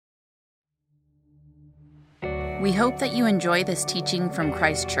We hope that you enjoy this teaching from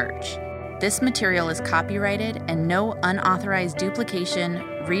Christ Church. This material is copyrighted and no unauthorized duplication,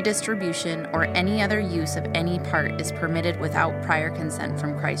 redistribution, or any other use of any part is permitted without prior consent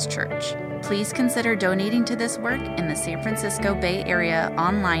from Christ Church. Please consider donating to this work in the San Francisco Bay Area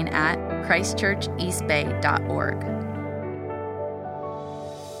online at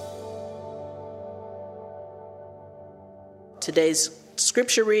christchurcheastbay.org. Today's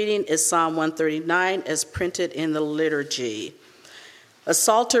scripture reading is Psalm 139 as printed in the liturgy. A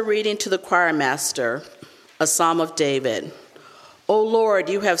Psalter reading to the choir master, a psalm of David. O Lord,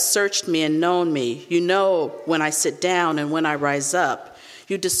 you have searched me and known me. You know when I sit down and when I rise up.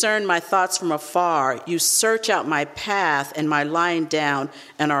 You discern my thoughts from afar. You search out my path and my lying down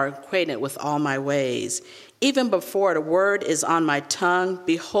and are acquainted with all my ways. Even before the word is on my tongue,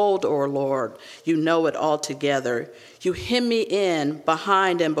 behold, O Lord, you know it altogether. You hem me in,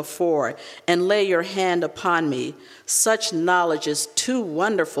 behind and before, and lay your hand upon me. Such knowledge is too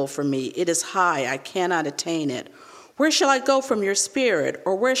wonderful for me. It is high, I cannot attain it. Where shall I go from your spirit,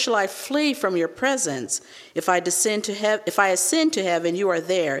 or where shall I flee from your presence? If I ascend to heaven, you are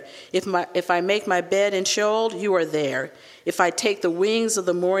there. If I make my bed in Sheol, you are there. If I take the wings of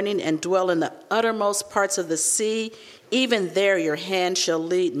the morning and dwell in the uttermost parts of the sea, even there your hand shall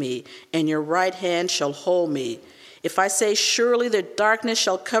lead me, and your right hand shall hold me. If I say, surely the darkness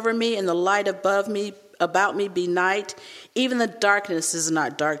shall cover me, and the light about me be night, even the darkness is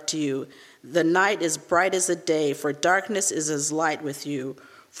not dark to you. The night is bright as the day, for darkness is as light with you.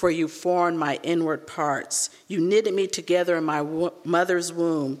 For you formed my inward parts. You knitted me together in my mother's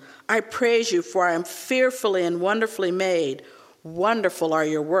womb. I praise you, for I am fearfully and wonderfully made. Wonderful are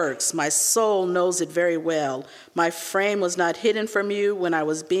your works. My soul knows it very well. My frame was not hidden from you when I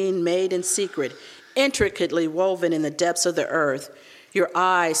was being made in secret, intricately woven in the depths of the earth. Your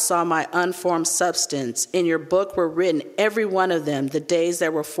eyes saw my unformed substance. In your book were written, every one of them, the days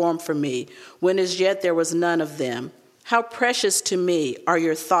that were formed for me, when as yet there was none of them. How precious to me are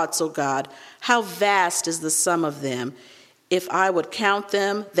your thoughts, O God. How vast is the sum of them. If I would count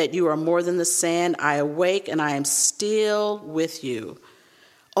them, that you are more than the sand, I awake and I am still with you.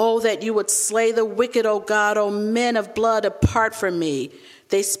 Oh, that you would slay the wicked, O God, O men of blood, apart from me.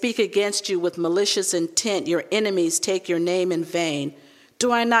 They speak against you with malicious intent. Your enemies take your name in vain.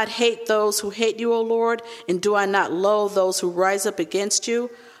 Do I not hate those who hate you, O Lord? And do I not loathe those who rise up against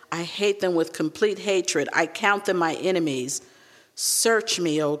you? I hate them with complete hatred. I count them my enemies. Search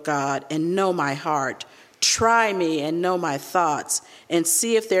me, O God, and know my heart. Try me and know my thoughts, and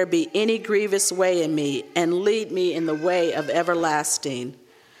see if there be any grievous way in me, and lead me in the way of everlasting.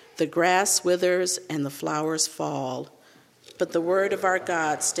 The grass withers and the flowers fall, but the word of our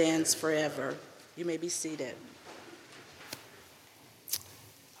God stands forever. You may be seated.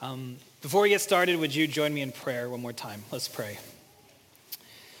 Before we get started, would you join me in prayer one more time? Let's pray.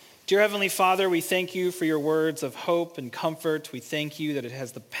 Dear Heavenly Father, we thank you for your words of hope and comfort. We thank you that it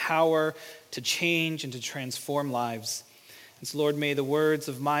has the power to change and to transform lives. And so, Lord, may the words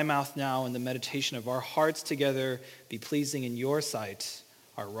of my mouth now and the meditation of our hearts together be pleasing in your sight,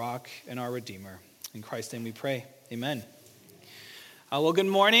 our rock and our Redeemer. In Christ's name we pray. Amen. Well, good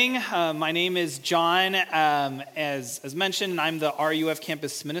morning. My name is John. As mentioned, I'm the RUF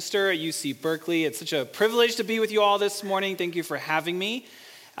campus minister at UC Berkeley. It's such a privilege to be with you all this morning. Thank you for having me.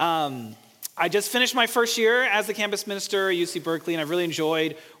 I just finished my first year as the campus minister at UC Berkeley, and I've really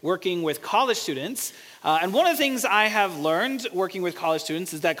enjoyed working with college students. And one of the things I have learned working with college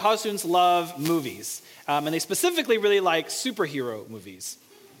students is that college students love movies, and they specifically really like superhero movies.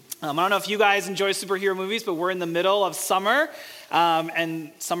 I don't know if you guys enjoy superhero movies, but we're in the middle of summer,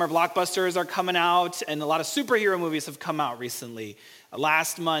 and summer blockbusters are coming out, and a lot of superhero movies have come out recently.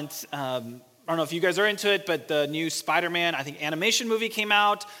 Last month, I don't know if you guys are into it, but the new Spider-Man, I think, animation movie came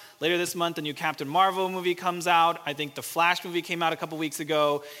out. Later this month, the new Captain Marvel movie comes out. I think the Flash movie came out a couple weeks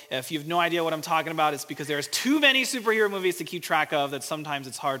ago. If you have no idea what I'm talking about, it's because there's too many superhero movies to keep track of that sometimes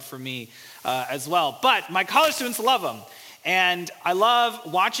it's hard for me as well. But my college students love them. And I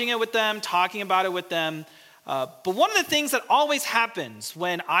love watching it with them, talking about it with them. But one of the things that always happens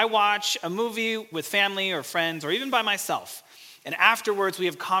when I watch a movie with family or friends or even by myself, and afterwards we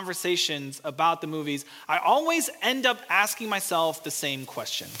have conversations about the movies, I always end up asking myself the same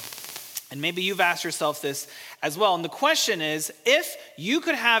question. And maybe you've asked yourself this as well. And the question is, if you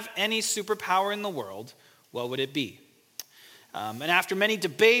could have any superpower in the world, what would it be? And after many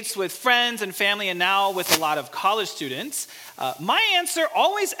debates with friends and family, and now with a lot of college students, my answer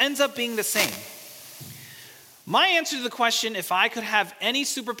always ends up being the same. My answer to the question, if I could have any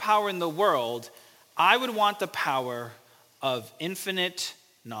superpower in the world, I would want the power of infinite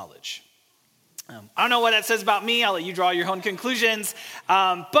knowledge. I don't know what that says about me. I'll let you draw your own conclusions.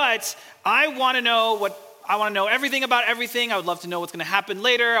 But I want to know everything about everything. I would love to know what's going to happen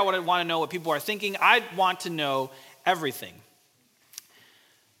later. I want to know what people are thinking. I want to know everything.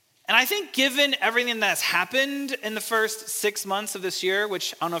 And I think given everything that's happened in the first 6 months of this year,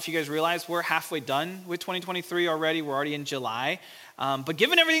 which I don't know if you guys realize, we're halfway done with 2023 already. We're already in July. But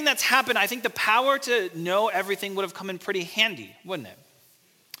given everything that's happened, I think the power to know everything would have come in pretty handy, wouldn't it?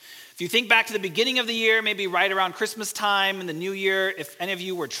 If you think back to the beginning of the year, maybe right around Christmas time and the new year, if any of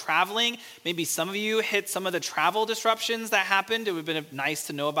you were traveling, maybe some of you hit some of the travel disruptions that happened. It would have been nice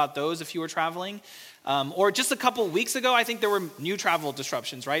to know about those if you were traveling. Or just a couple weeks ago, I think there were new travel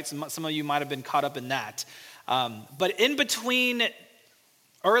disruptions, right? Some of you might have been caught up in that. But in between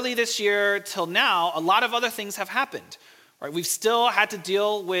early this year till now, a lot of other things have happened. Right, we've still had to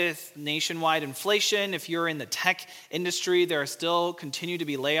deal with nationwide inflation. If you're in the tech industry, there are still continue to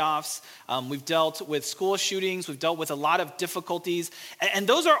be layoffs. We've dealt with school shootings. We've dealt with a lot of difficulties. And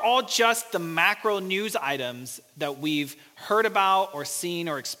those are all just the macro news items that we've heard about or seen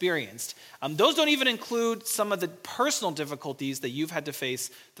or experienced. Those don't even include some of the personal difficulties that you've had to face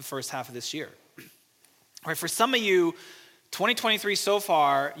the first half of this year. All right, for some of you, 2023 so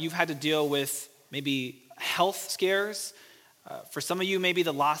far, you've had to deal with maybe health scares. For some of you, maybe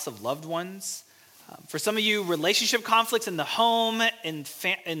the loss of loved ones. For some of you, relationship conflicts in the home,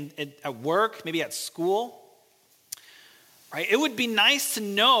 at work, maybe at school. Right? It would be nice to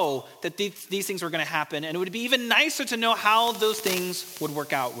know that these things were going to happen, and it would be even nicer to know how those things would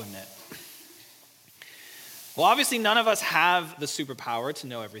work out, wouldn't it? Well, obviously, none of us have the superpower to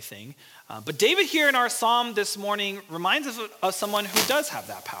know everything, but David here in our psalm this morning reminds us of someone who does have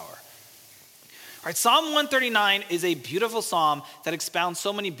that power. All right, Psalm 139 is a beautiful psalm that expounds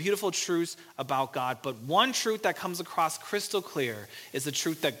so many beautiful truths about God, but one truth that comes across crystal clear is the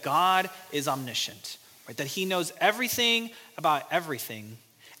truth that God is omniscient, right? That he knows everything about everything,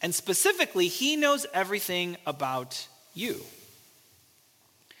 and specifically, he knows everything about you.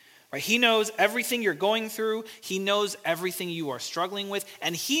 Right? He knows everything you're going through, he knows everything you are struggling with,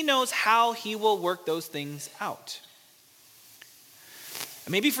 and he knows how he will work those things out.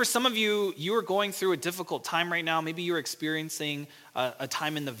 Maybe for some of you, you are going through a difficult time right now. Maybe you're experiencing a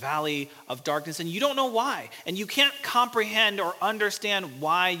time in the valley of darkness and you don't know why. And you can't comprehend or understand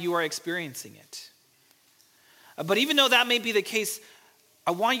why you are experiencing it. But even though that may be the case,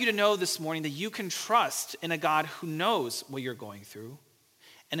 I want you to know this morning that you can trust in a God who knows what you're going through.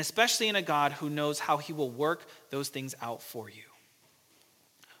 And especially in a God who knows how he will work those things out for you.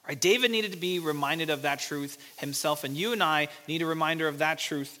 Right, David needed to be reminded of that truth himself, and you and I need a reminder of that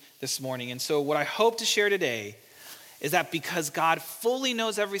truth this morning. And so what I hope to share today is that because God fully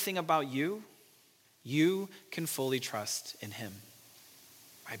knows everything about you, you can fully trust in him.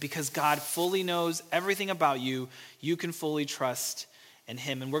 Right? Because God fully knows everything about you, you can fully trust in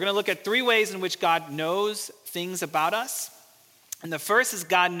him. And we're going to look at 3 ways in which God knows things about us. And the first is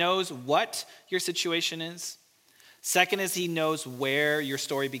God knows what your situation is. Second is he knows where your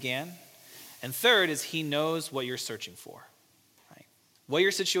story began. And third is he knows what you're searching for. Right? What your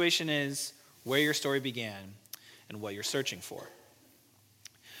situation is, where your story began, and what you're searching for. All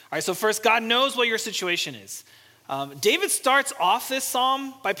right, so first, God knows what your situation is. David starts off this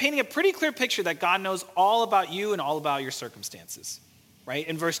psalm by painting a pretty clear picture that God knows all about you and all about your circumstances. Right?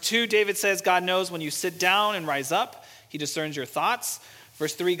 In verse 2, David says, God knows when you sit down and rise up. He discerns your thoughts.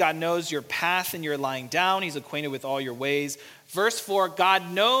 Verse 3, God knows your path and your lying down. He's acquainted with all your ways. Verse 4,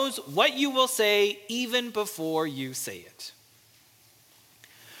 God knows what you will say even before you say it.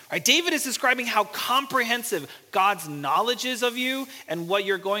 All right, David is describing how comprehensive God's knowledge is of you and what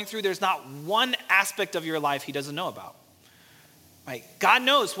you're going through. There's not one aspect of your life he doesn't know about. Right? God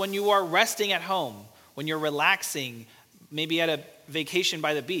knows when you are resting at home, when you're relaxing, maybe at a vacation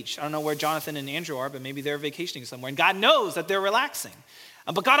by the beach. I don't know where Jonathan and Andrew are, but maybe they're vacationing somewhere. And God knows that they're relaxing.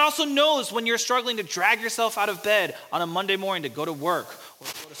 But God also knows when you're struggling to drag yourself out of bed on a Monday morning to go to work or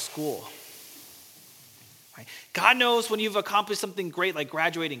to go to school. Right? God knows when you've accomplished something great like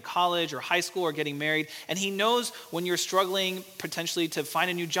graduating college or high school or getting married. And he knows when you're struggling potentially to find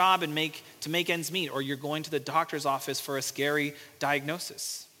a new job and to make ends meet, or you're going to the doctor's office for a scary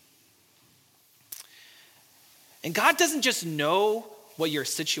diagnosis. And God doesn't just know what your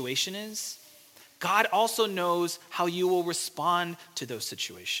situation is. God also knows how you will respond to those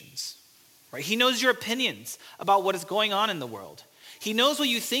situations. Right? He knows your opinions about what is going on in the world. He knows what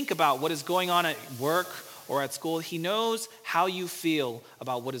you think about what is going on at work or at school. He knows how you feel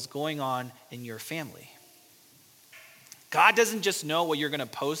about what is going on in your family. God doesn't just know what you're going to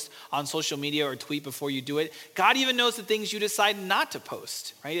post on social media or tweet before you do it. God even knows the things you decide not to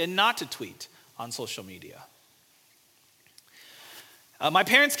post, right, and not to tweet on social media. My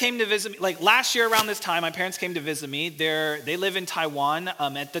parents came to visit me, like last year around this time, my parents came to visit me. They live in Taiwan.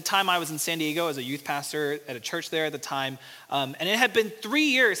 At the time I was in San Diego as a youth pastor at a church there at the time. And it had been 3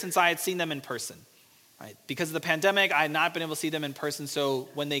 years since I had seen them in person. Right? Because of the pandemic, I had not been able to see them in person. So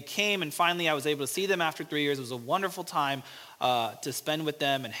when they came and finally I was able to see them after 3 years, it was a wonderful time to spend with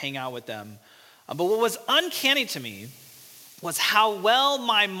them and hang out with them. But what was uncanny to me was how well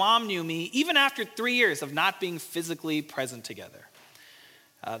my mom knew me, even after 3 years of not being physically present together.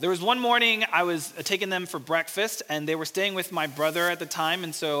 There was one morning I was taking them for breakfast, and they were staying with my brother at the time.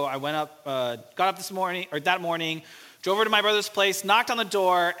 And so I got up that morning, drove over to my brother's place, knocked on the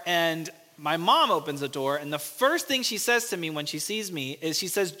door, and my mom opens the door. And the first thing she says to me when she sees me is she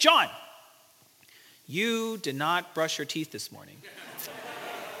says, "John, you did not brush your teeth this morning."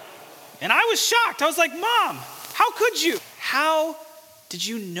 And I was shocked. I was like, "Mom, how could you? How did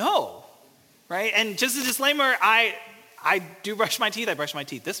you know?" Right? And just a disclaimer, I do brush my teeth. I brushed my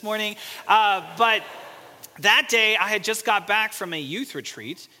teeth this morning. But that day, I had just got back from a youth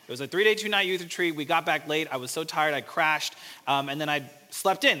retreat. It was a 3-day, 2-night youth retreat. We got back late. I was so tired, I crashed. And then I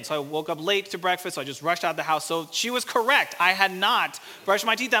slept in. So I woke up late to breakfast. So I just rushed out the house. So she was correct. I had not brushed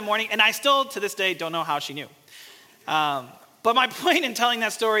my teeth that morning. And I still, to this day, don't know how she knew. But my point in telling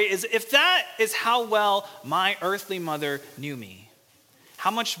that story is, if that is how well my earthly mother knew me, how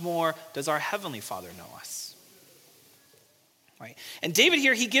much more does our Heavenly Father know us? Right? And David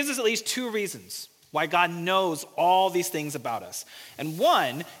here, he gives us at least 2 reasons why God knows all these things about us. And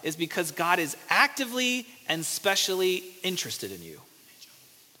one is because God is actively and specially interested in you.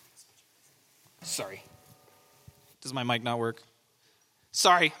 Sorry. Does my mic not work?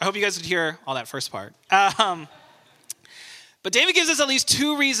 Sorry. I hope you guys could hear all that first part. But David gives us at least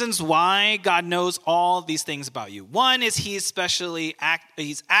 2 reasons why God knows all these things about you. One is he's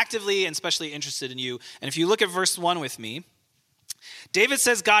actively and specially interested in you. And if you look at verse 1 with me, David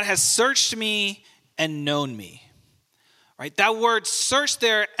says, "God has searched me and known me." Right? That word search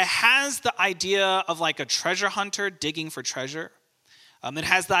there, it has the idea of like a treasure hunter digging for treasure. It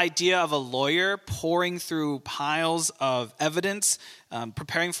has the idea of a lawyer poring through piles of evidence,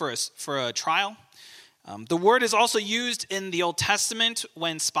 preparing for a trial. The word is also used in the Old Testament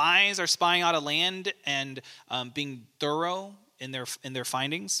when spies are spying out a land and being thorough in their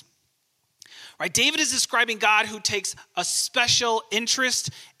findings. Right? David is describing God who takes a special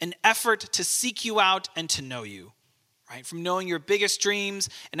interest and effort to seek you out and to know you. Right? From knowing your biggest dreams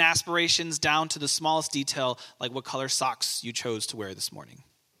and aspirations down to the smallest detail, like what color socks you chose to wear this morning.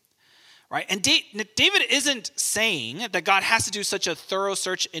 Right? And David isn't saying that God has to do such a thorough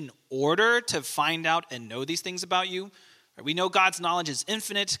search in order to find out and know these things about you. We know God's knowledge is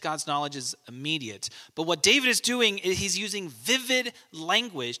infinite. God's knowledge is immediate. But what David is doing is he's using vivid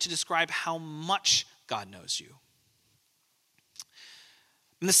language to describe how much God knows you.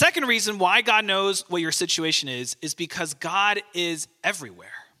 And the second reason why God knows what your situation is because God is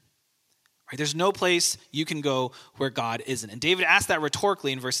everywhere. Right? There's no place you can go where God isn't. And David asked that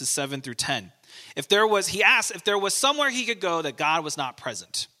rhetorically in verses 7 through 10. He asked if there was somewhere he could go that God was not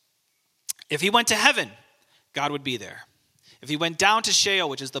present. If he went to heaven, God would be there. If he went down to Sheol,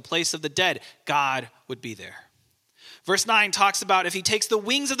 which is the place of the dead, God would be there. Verse 9 talks about if he takes the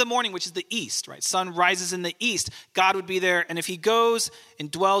wings of the morning, which is the east, right? Sun rises in the east, God would be there. And if he goes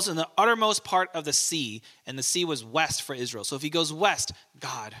and dwells in the uttermost part of the sea, and the sea was west for Israel. So if he goes west,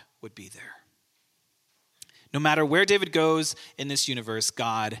 God would be there. No matter where David goes in this universe,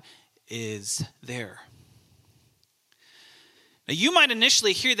 God is there. Now you might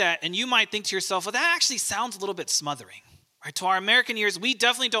initially hear that and you might think to yourself, well, that actually sounds a little bit smothering. Right, to our American ears, we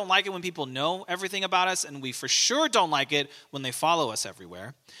definitely don't like it when people know everything about us, and we for sure don't like it when they follow us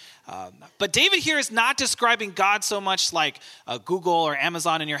everywhere. But David here is not describing God so much like Google or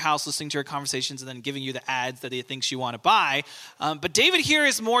Amazon in your house listening to your conversations and then giving you the ads that he thinks you want to buy. But David here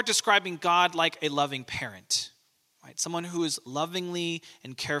is more describing God like a loving parent, right? Someone who is lovingly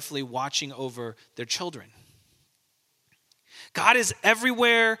and carefully watching over their children. God is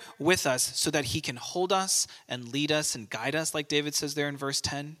everywhere with us so that he can hold us and lead us and guide us, like David says there in verse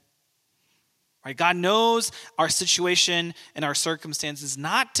 10. Right? God knows our situation and our circumstances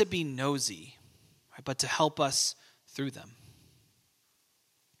not to be nosy, right, but to help us through them.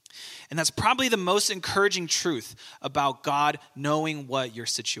 And that's probably the most encouraging truth about God knowing what your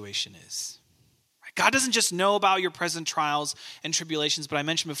situation is. God doesn't just know about your present trials and tribulations, but I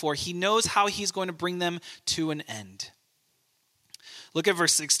mentioned before, he knows how he's going to bring them to an end. Look at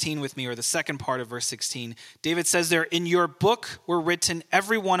verse 16 with me, or the second part of verse 16. David says there, "In your book were written,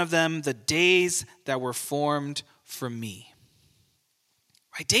 every one of them, the days that were formed for me."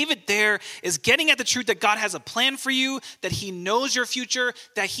 Right? David there is getting at the truth that God has a plan for you, that he knows your future,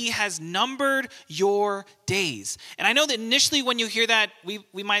 that he has numbered your days. And I know that initially when you hear that, we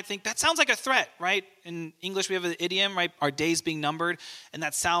might think that sounds like a threat, right? In English, we have an idiom, right? Our days being numbered, and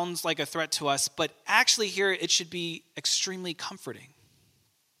that sounds like a threat to us. But actually here, it should be extremely comforting.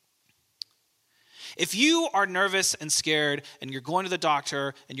 If you are nervous and scared and you're going to the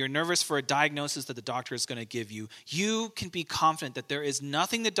doctor and you're nervous for a diagnosis that the doctor is going to give you, you can be confident that there is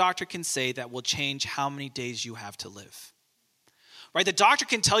nothing the doctor can say that will change how many days you have to live. Right? The doctor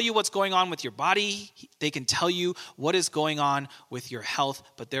can tell you what's going on with your body. They can tell you what is going on with your health,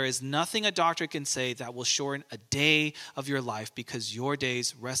 but there is nothing a doctor can say that will shorten a day of your life because your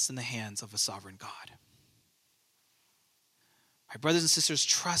days rest in the hands of a sovereign God. Right, brothers and sisters,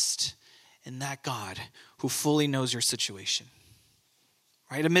 trust in that God who fully knows your situation.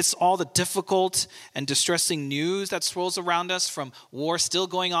 Right? Amidst all the difficult and distressing news that swirls around us, from war still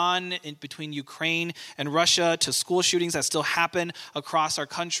going on between Ukraine and Russia, to school shootings that still happen across our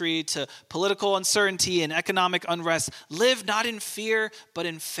country, to political uncertainty and economic unrest, live not in fear, but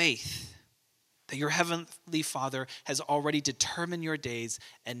in faith that your heavenly Father has already determined your days,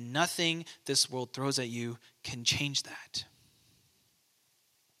 and nothing this world throws at you can change that.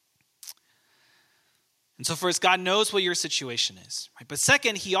 And so first, God knows what your situation is. Right? But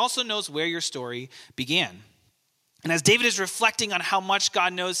second, he also knows where your story began. And as David is reflecting on how much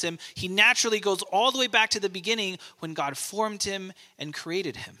God knows him, he naturally goes all the way back to the beginning when God formed him and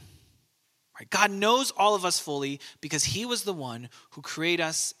created him. Right? God knows all of us fully because he was the one who created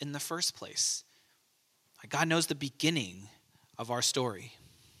us in the first place. Right? God knows the beginning of our story.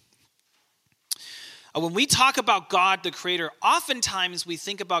 When we talk about God the Creator, oftentimes we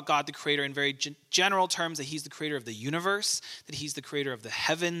think about God the Creator in very general terms, that he's the creator of the universe, that he's the creator of the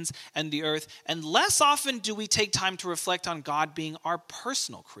heavens and the earth, and less often do we take time to reflect on God being our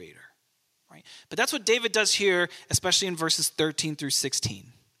personal creator. Right? But that's what David does here, especially in verses 13 through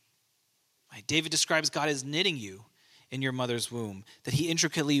 16. Right? David describes God as knitting you in your mother's womb, that he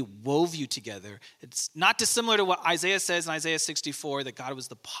intricately wove you together. It's not dissimilar to what Isaiah says in Isaiah 64, that God was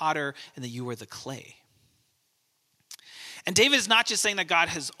the potter and that you were the clay. And David is not just saying that God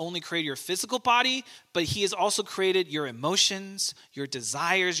has only created your physical body, but he has also created your emotions, your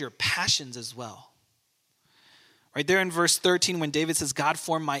desires, your passions as well. Right there in verse 13, when David says, God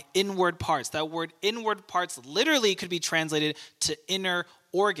formed my inward parts, that word inward parts literally could be translated to inner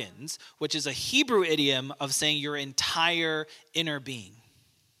organs, which is a Hebrew idiom of saying your entire inner being.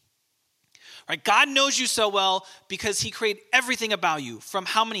 Right? God knows you so well because he created everything about you, from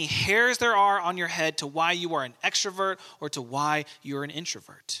how many hairs there are on your head to why you are an extrovert or to why you're an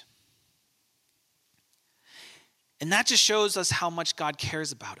introvert. And that just shows us how much God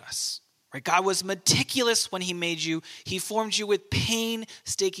cares about us. Right? God was meticulous when he made you. He formed you with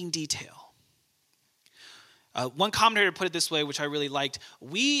painstaking detail. One commentator put it this way, which I really liked.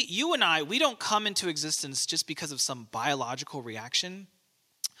 You and I, we don't come into existence just because of some biological reaction,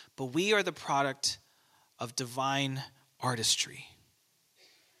 but we are the product of divine artistry.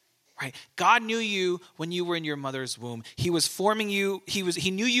 Right? God knew you when you were in your mother's womb. He was forming you.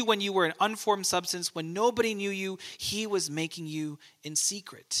 He knew you when you were an unformed substance. When nobody knew you, he was making you in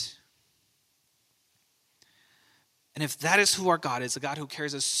secret. And if that is who our God is, a God who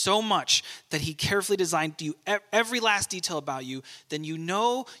cares us so much that he carefully designed you every last detail about you, then you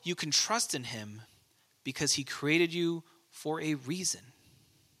know you can trust in him because he created you for a reason.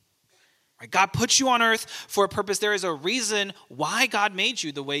 Right? God put you on earth for a purpose. There is a reason why God made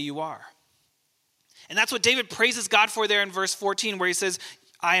you the way you are. And that's what David praises God for there in verse 14, where he says,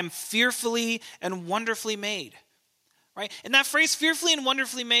 I am fearfully and wonderfully made. Right? And that phrase, fearfully and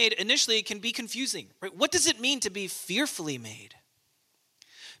wonderfully made, initially can be confusing. Right? What does it mean to be fearfully made?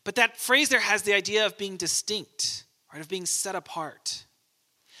 But that phrase there has the idea of being distinct, right? Of being set apart.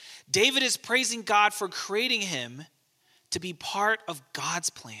 David is praising God for creating him to be part of God's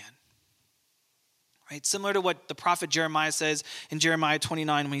plan. Right? Similar to what the prophet Jeremiah says in Jeremiah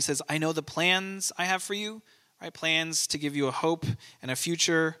 29 when he says, I know the plans I have for you, right? Plans to give you a hope and a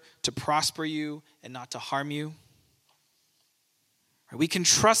future, to prosper you and not to harm you. Right? We can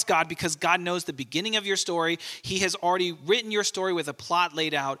trust God because God knows the beginning of your story. He has already written your story with a plot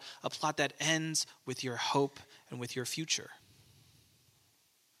laid out, a plot that ends with your hope and with your future.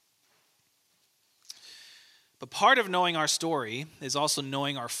 But part of knowing our story is also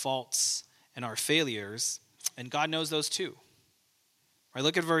knowing our faults and our failures, and God knows those too. Right,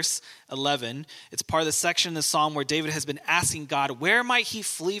 look at verse 11. It's part of the section in the psalm where David has been asking God, where might he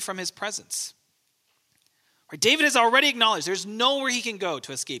flee from his presence? Right, David has already acknowledged there's nowhere he can go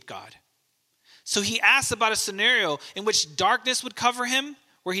to escape God. So he asks about a scenario in which darkness would cover him,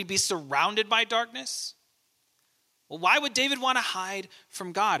 where he'd be surrounded by darkness? Well, why would David want to hide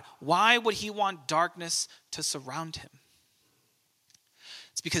from God? Why would he want darkness to surround him?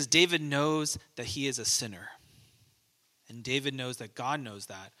 It's because David knows that he is a sinner. And David knows that God knows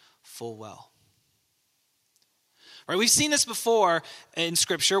that full well. Right, we've seen this before in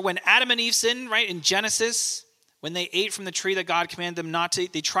Scripture. When Adam and Eve sinned, right, in Genesis, when they ate from the tree that God commanded them not to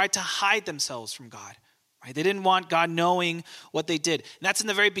eat, they tried to hide themselves from God. Right? They didn't want God knowing what they did. And that's in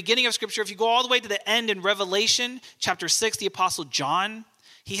the very beginning of Scripture. If you go all the way to the end in Revelation, chapter 6, the Apostle John,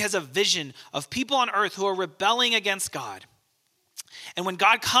 he has a vision of people on earth who are rebelling against God. And when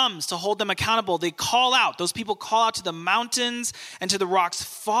God comes to hold them accountable, they call out. Those people call out to the mountains and to the rocks,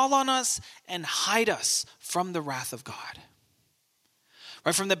 fall on us and hide us from the wrath of God.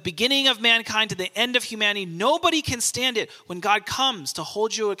 Right, from the beginning of mankind to the end of humanity, nobody can stand it. When God comes to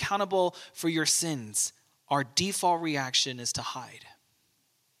hold you accountable for your sins, our default reaction is to hide.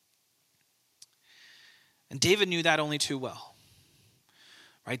 And David knew that only too well.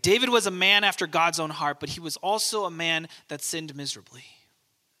 Right? David was a man after God's own heart, but he was also a man that sinned miserably.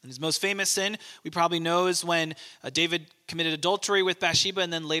 And his most famous sin, we probably know, is when David committed adultery with Bathsheba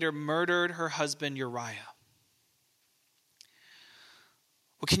and then later murdered her husband Uriah.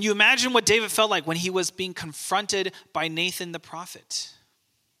 Well, can you imagine what David felt like when he was being confronted by Nathan the prophet?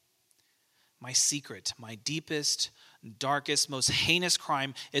 My secret, my deepest, darkest, most heinous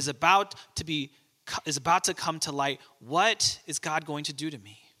crime is about to come to light. What is God going to do to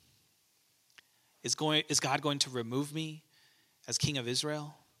me? Is God going to remove me as king of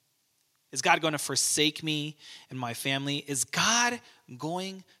Israel? Is God going to forsake me and my family? Is God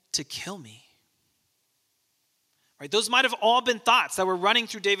going to kill me? Right? Those might have all been thoughts that were running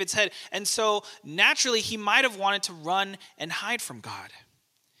through David's head. And so naturally, he might have wanted to run and hide from God.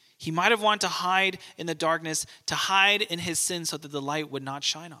 He might have wanted to hide in the darkness, to hide in his sin so that the light would not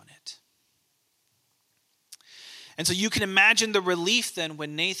shine on it. And so you can imagine the relief then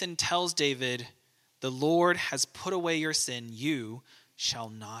when Nathan tells David, the Lord has put away your sin, you shall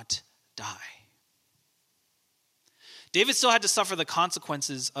not die. David still had to suffer the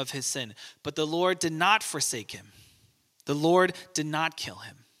consequences of his sin, but the Lord did not forsake him. The Lord did not kill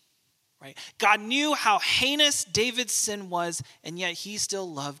him. Right? God knew how heinous David's sin was, and yet he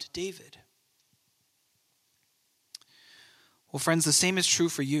still loved David. Well, friends, the same is true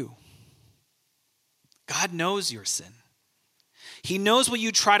for you. God knows your sin. He knows what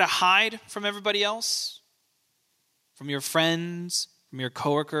you try to hide from everybody else, from your friends, from your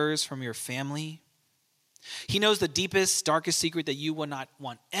coworkers, from your family. He knows the deepest, darkest secret that you would not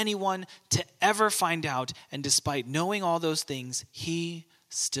want anyone to ever find out. And despite knowing all those things, he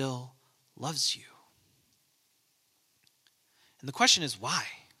still loves you. And the question is, why?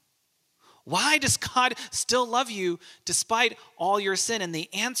 Why does God still love you despite all your sin? And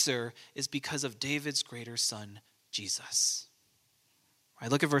the answer is because of David's greater son, Jesus. All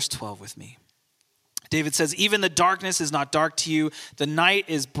right, look at verse 12 with me. David says, even the darkness is not dark to you. The night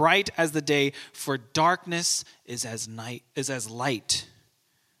is bright as the day, for darkness is as light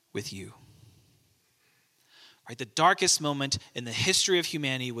with you. Right, the darkest moment in the history of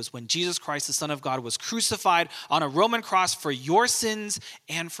humanity was when Jesus Christ, the Son of God, was crucified on a Roman cross for your sins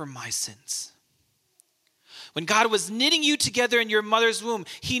and for my sins. When God was knitting you together in your mother's womb,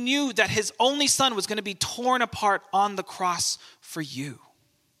 he knew that his only son was going to be torn apart on the cross for you.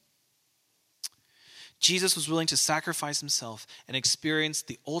 Jesus was willing to sacrifice himself and experience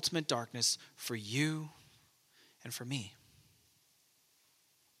the ultimate darkness for you and for me.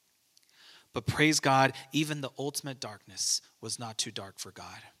 But praise God, even the ultimate darkness was not too dark for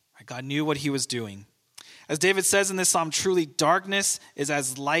God. God knew what he was doing. As David says in this psalm, truly darkness is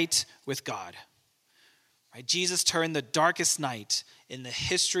as light with God. Right? Jesus turned the darkest night in the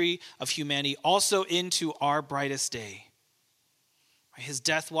history of humanity also into our brightest day. Right? His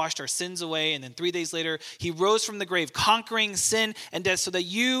death washed our sins away, and then 3 days later, he rose from the grave, conquering sin and death so that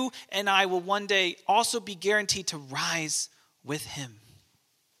you and I will one day also be guaranteed to rise with him.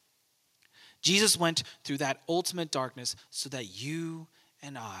 Jesus went through that ultimate darkness so that you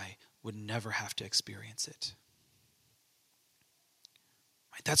and I would never have to experience it.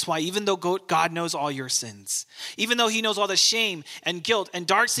 Right? That's why even though God knows all your sins, even though he knows all the shame and guilt and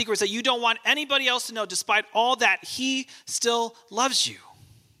dark secrets that you don't want anybody else to know, despite all that, he still loves you.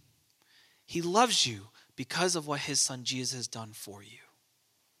 He loves you because of what his son Jesus has done for you.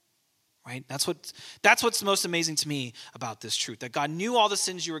 Right? That's what's most amazing to me about this truth, that God knew all the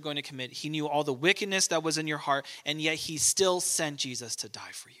sins you were going to commit. He knew all the wickedness that was in your heart, and yet he still sent Jesus to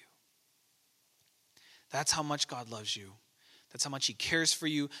die for you. That's how much God loves you. That's how much he cares for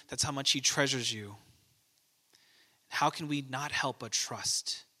you. That's how much he treasures you. how can we not help but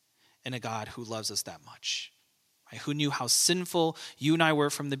trust in a God who loves us that much? Right? Who knew how sinful you and I were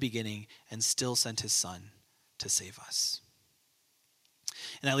from the beginning and still sent his son to save us.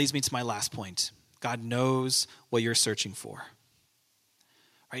 And that leads me to my last point. God knows what you're searching for.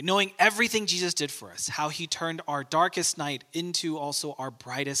 Right? Knowing everything Jesus did for us, how he turned our darkest night into also our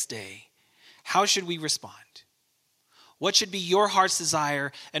brightest day, how should we respond? What should be your heart's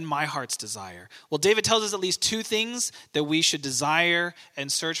desire and my heart's desire? Well, David tells us at least two things that we should desire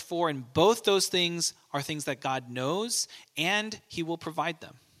and search for, and both those things are things that God knows, and he will provide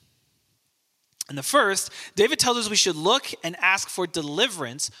them. And the first, David tells us we should look and ask for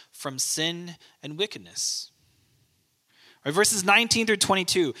deliverance from sin and wickedness. Right, verses 19 through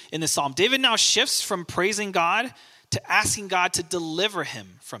 22 in the psalm, David now shifts from praising God to asking God to deliver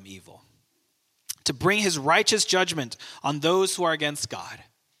him from evil, to bring his righteous judgment on those who are against God.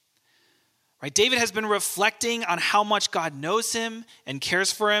 Right? David has been reflecting on how much God knows him and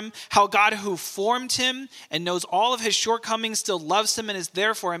cares for him, how God who formed him and knows all of his shortcomings still loves him and is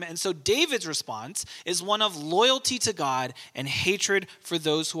there for him. And so David's response is one of loyalty to God and hatred for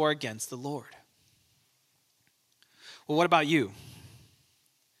those who are against the Lord. Well, what about you?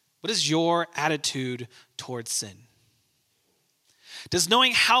 What is your attitude towards sin? Does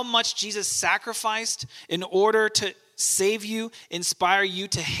knowing how much Jesus sacrificed in order to save you inspire you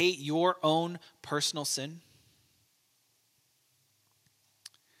to hate your own personal sin?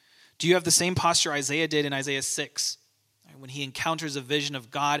 Do you have the same posture Isaiah did in Isaiah 6? When he encounters a vision of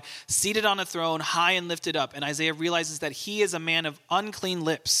God seated on a throne, high and lifted up, and Isaiah realizes that he is a man of unclean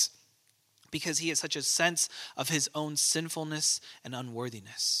lips because he has such a sense of his own sinfulness and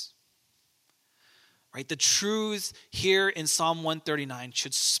unworthiness. Right? The truth here in Psalm 139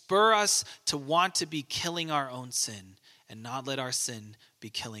 should spur us to want to be killing our own sin and not let our sin be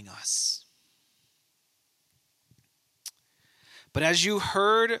killing us. But as you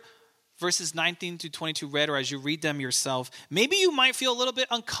heard verses 19 through 22 read, or as you read them yourself, maybe you might feel a little bit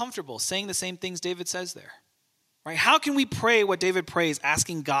uncomfortable saying the same things David says there. Right? How can we pray what David prays,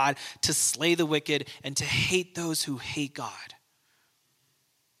 asking God to slay the wicked and to hate those who hate God?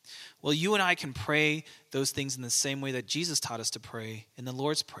 Well, you and I can pray those things in the same way that Jesus taught us to pray in the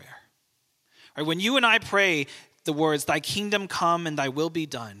Lord's Prayer. Right? When you and I pray the words, "Thy kingdom come and thy will be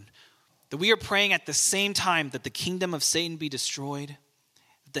done," that we are praying at the same time that the kingdom of Satan be destroyed,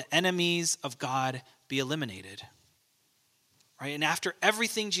 that the enemies of God be eliminated. Right? And after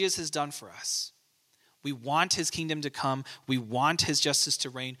everything Jesus has done for us, we want his kingdom to come. We want his justice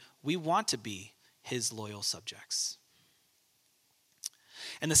to reign. We want to be his loyal subjects.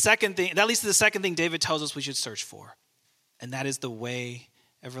 And the second thing, that leads to the second thing David tells us we should search for, and that is the way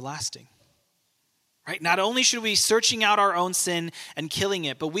everlasting. Right? Not only should we be searching out our own sin and killing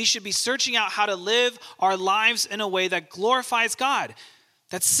it, but we should be searching out how to live our lives in a way that glorifies God,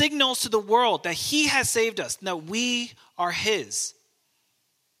 that signals to the world that he has saved us, and that we are his.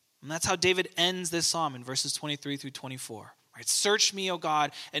 And that's how David ends this psalm in verses 23 through 24. Right? Search me, O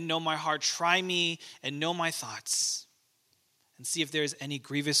God, and know my heart. Try me and know my thoughts. And see if there is any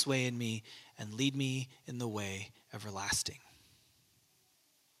grievous way in me, and lead me in the way everlasting.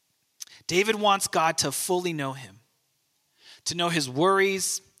 David wants God to fully know him, to know his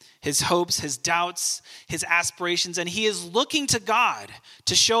worries, his hopes, his doubts, his aspirations, and he is looking to God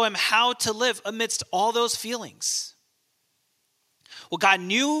to show him how to live amidst all those feelings. Well, God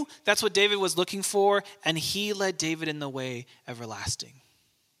knew that's what David was looking for, and he led David in the way everlasting.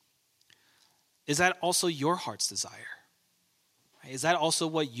 Is that also your heart's desire? Is that also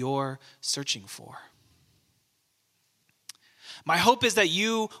what you're searching for? My hope is that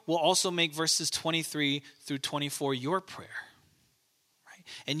you will also make verses 23 through 24 your prayer. Right?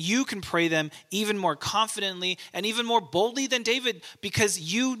 And you can pray them even more confidently and even more boldly than David, because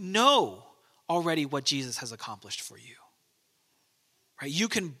you know already what Jesus has accomplished for you. Right? You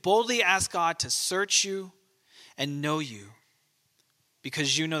can boldly ask God to search you and know you,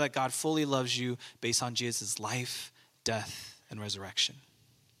 because you know that God fully loves you based on Jesus' life, death, and resurrection.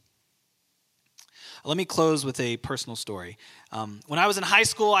 Let me close with a personal story. When I was in high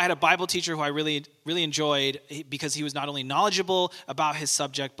school, I had a Bible teacher who I really, really enjoyed, because he was not only knowledgeable about his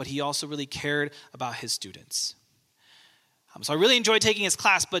subject, but he also really cared about his students. So I really enjoyed taking his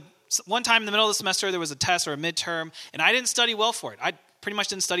class, but one time in the middle of the semester, there was a test or a midterm, and I didn't study well for it. I pretty much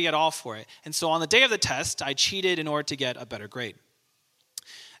didn't study at all for it. And so on the day of the test, I cheated in order to get a better grade.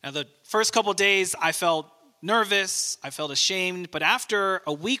 Now, the first couple of days, I felt nervous, I felt ashamed, but after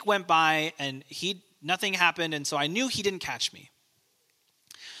a week went by and nothing happened, and so I knew he didn't catch me.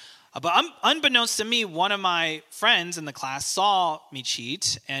 But unbeknownst to me, one of my friends in the class saw me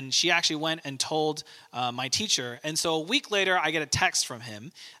cheat, and she actually went and told my teacher. And so a week later, I get a text from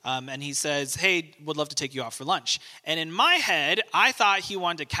him, and he says, hey, would love to take you out for lunch. And in my head, I thought he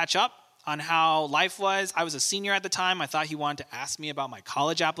wanted to catch up on how life was. I was a senior at the time. I thought he wanted to ask me about my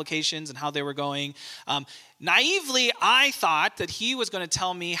college applications and how they were going. Naively, I thought that he was going to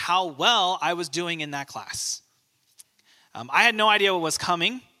tell me how well I was doing in that class. I had no idea what was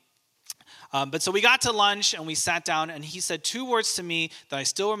coming. But so we got to lunch and we sat down, and he said 2 words to me that I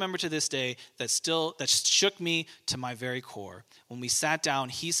still remember to this day that shook me to my very core. When we sat down,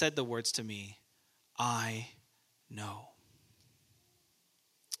 he said the words to me, I know.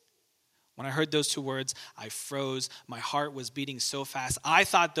 When I heard those 2 words, I froze. My heart was beating so fast. I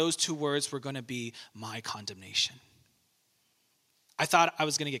thought those 2 words were going to be my condemnation. I thought I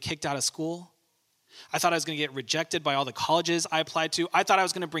was going to get kicked out of school. I thought I was going to get rejected by all the colleges I applied to. I thought I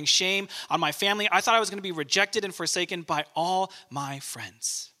was going to bring shame on my family. I thought I was going to be rejected and forsaken by all my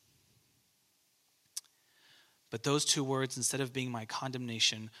friends. But those 2 words, instead of being my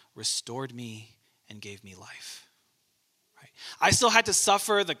condemnation, restored me and gave me life. Right? I still had to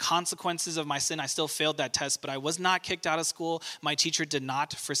suffer the consequences of my sin. I still failed that test, but I was not kicked out of school. My teacher did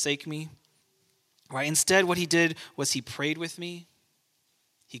not forsake me. Right? Instead, what he did was he prayed with me.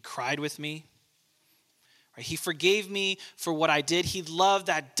 He cried with me. He forgave me for what I did. He loved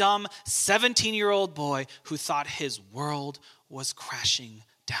that dumb 17-year-old boy who thought his world was crashing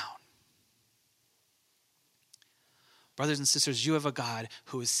down. Brothers and sisters, you have a God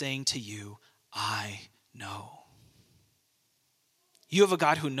who is saying to you, I know. You have a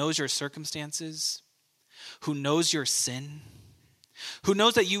God who knows your circumstances, who knows your sin, who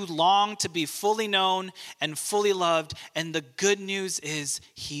knows that you long to be fully known and fully loved, and the good news is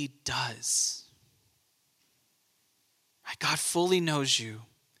he does. God fully knows you,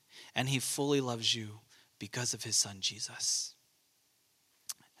 and he fully loves you because of his son, Jesus.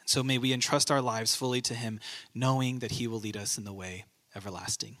 And so may we entrust our lives fully to him, knowing that he will lead us in the way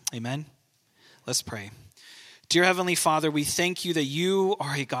everlasting. Amen? Let's pray. Dear Heavenly Father, we thank you that you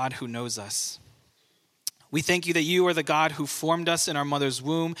are a God who knows us. We thank you that you are the God who formed us in our mother's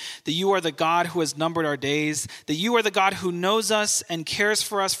womb, that you are the God who has numbered our days, that you are the God who knows us and cares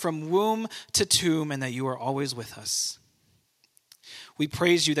for us from womb to tomb, and that you are always with us. We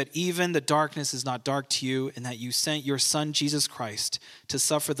praise you that even the darkness is not dark to you, and that you sent your Son, Jesus Christ, to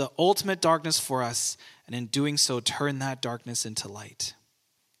suffer the ultimate darkness for us, and in doing so, turn that darkness into light.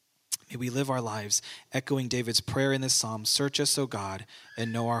 May we live our lives echoing David's prayer in this psalm, search us, O God,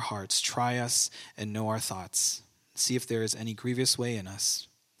 and know our hearts. Try us and know our thoughts. See if there is any grievous way in us,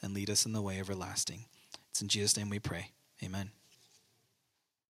 and lead us in the way everlasting. It's in Jesus' name we pray. Amen.